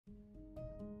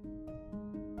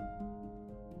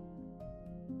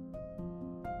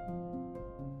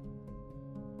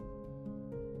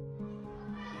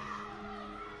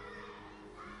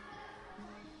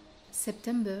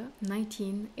September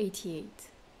 1988.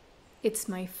 It's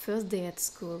my first day at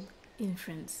school in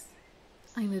France.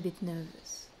 I'm a bit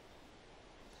nervous.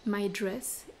 My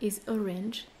dress is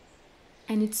orange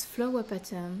and its flower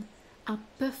patterns are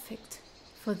perfect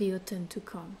for the autumn to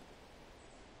come.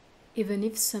 Even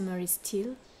if summer is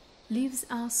still, leaves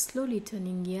are slowly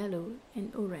turning yellow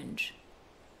and orange.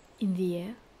 In the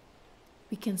air,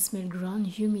 we can smell ground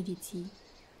humidity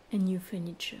and new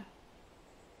furniture.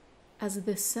 As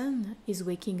the sun is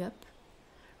waking up,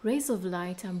 rays of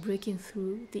light are breaking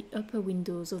through the upper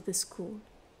windows of the school.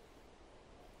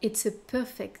 It's a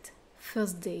perfect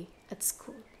first day at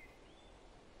school.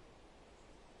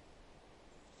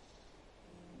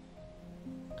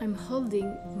 I'm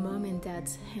holding Mom and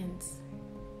Dad's hands.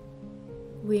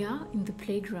 We are in the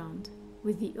playground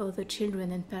with the other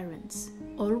children and parents,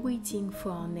 all waiting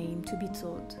for our name to be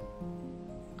told.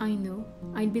 I know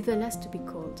I'll be the last to be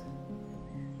called.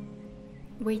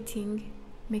 Waiting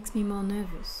makes me more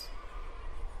nervous.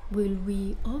 Will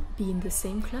we all be in the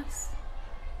same class?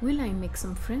 Will I make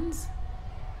some friends?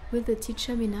 Will the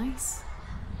teacher be nice?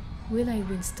 Will I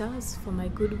win stars for my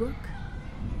good work?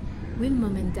 Will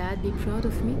Mom and Dad be proud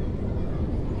of me?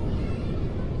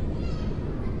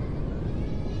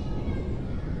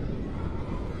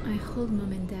 I hold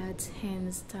Mom and Dad's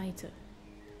hands tighter.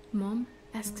 Mom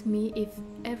asks me if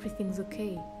everything's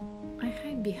okay. I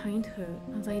hide behind her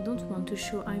as I don't want to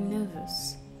show I'm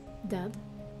nervous. Dad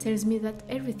tells me that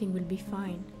everything will be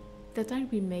fine, that I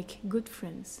will make good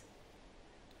friends.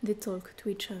 They talk to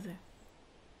each other.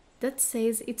 Dad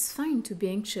says it's fine to be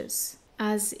anxious,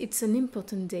 as it's an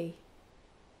important day.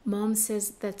 Mom says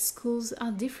that schools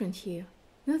are different here,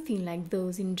 nothing like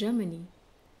those in Germany,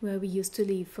 where we used to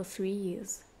live for 3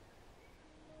 years.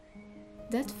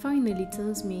 Dad finally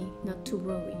tells me not to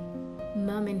worry.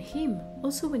 Mom and him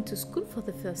also went to school for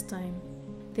the first time.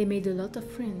 They made a lot of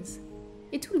friends.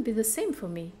 It will be the same for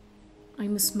me.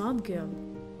 I'm a smart girl.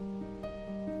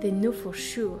 They know for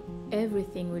sure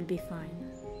everything will be fine.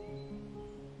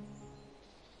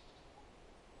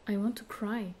 I want to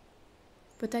cry,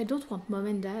 but I don't want Mom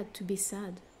and Dad to be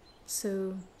sad,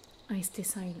 so I stay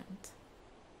silent.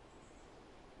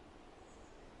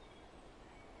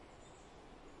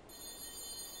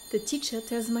 The teacher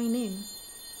tells my name.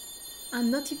 I'm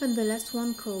not even the last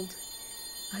one called.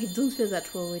 I don't feel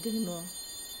that worried anymore.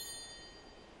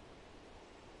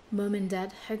 Mom and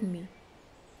Dad hug me.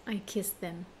 I kiss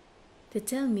them. They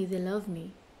tell me they love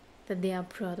me, that they are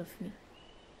proud of me.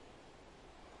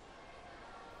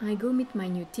 I go meet my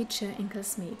new teacher and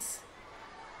classmates.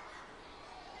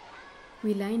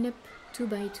 We line up 2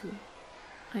 by 2.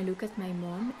 I look at my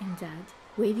mom and dad,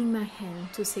 waving my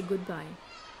hand to say goodbye.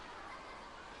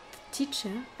 The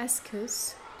teacher asks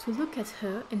us to look at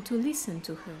her and to listen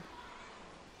to her.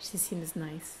 She seems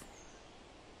nice.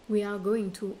 We are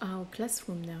going to our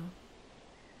classroom now.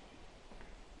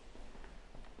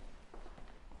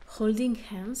 Holding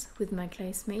hands with my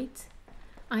classmate,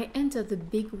 I enter the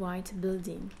big white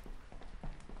building.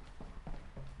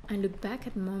 I look back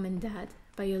at Mom and Dad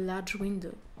by a large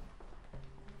window.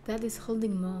 Dad is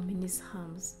holding Mom in his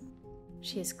arms.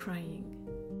 She is crying.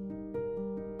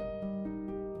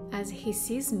 As he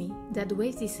sees me, Dad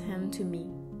waves his hand to me.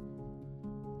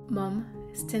 Mom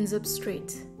stands up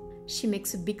straight. She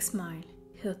makes a big smile,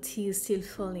 her tears still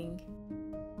falling.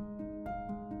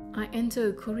 I enter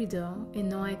a corridor and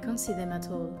now I can't see them at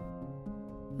all.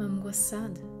 Mom was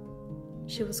sad.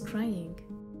 She was crying.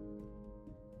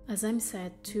 As I'm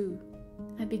sad too,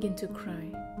 I begin to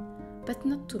cry, but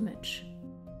not too much.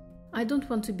 I don't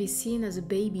want to be seen as a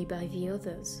baby by the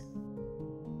others.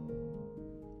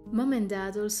 Mom and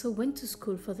Dad also went to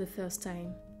school for the first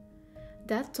time.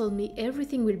 Dad told me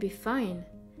everything will be fine,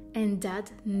 and Dad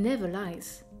never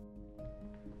lies.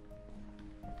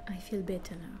 I feel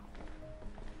better now.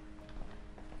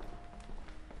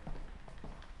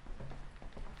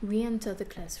 We enter the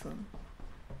classroom.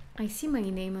 I see my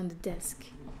name on the desk.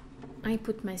 I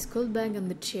put my school bag on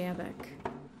the chair back.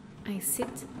 I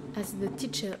sit as the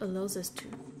teacher allows us to.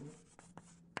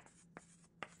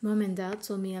 Mom and Dad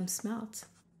told me I'm smart.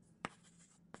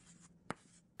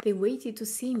 They waited to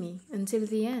see me until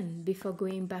the end before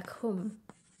going back home.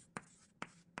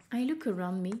 I look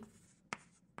around me.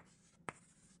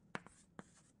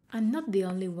 I'm not the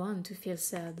only one to feel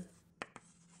sad.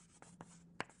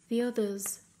 The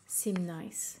others seem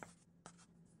nice.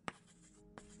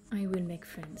 I will make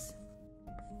friends.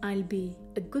 I'll be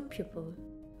a good pupil.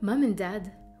 Mom and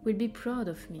Dad will be proud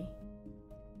of me.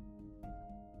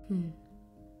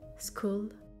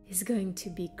 School is going to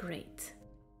be great.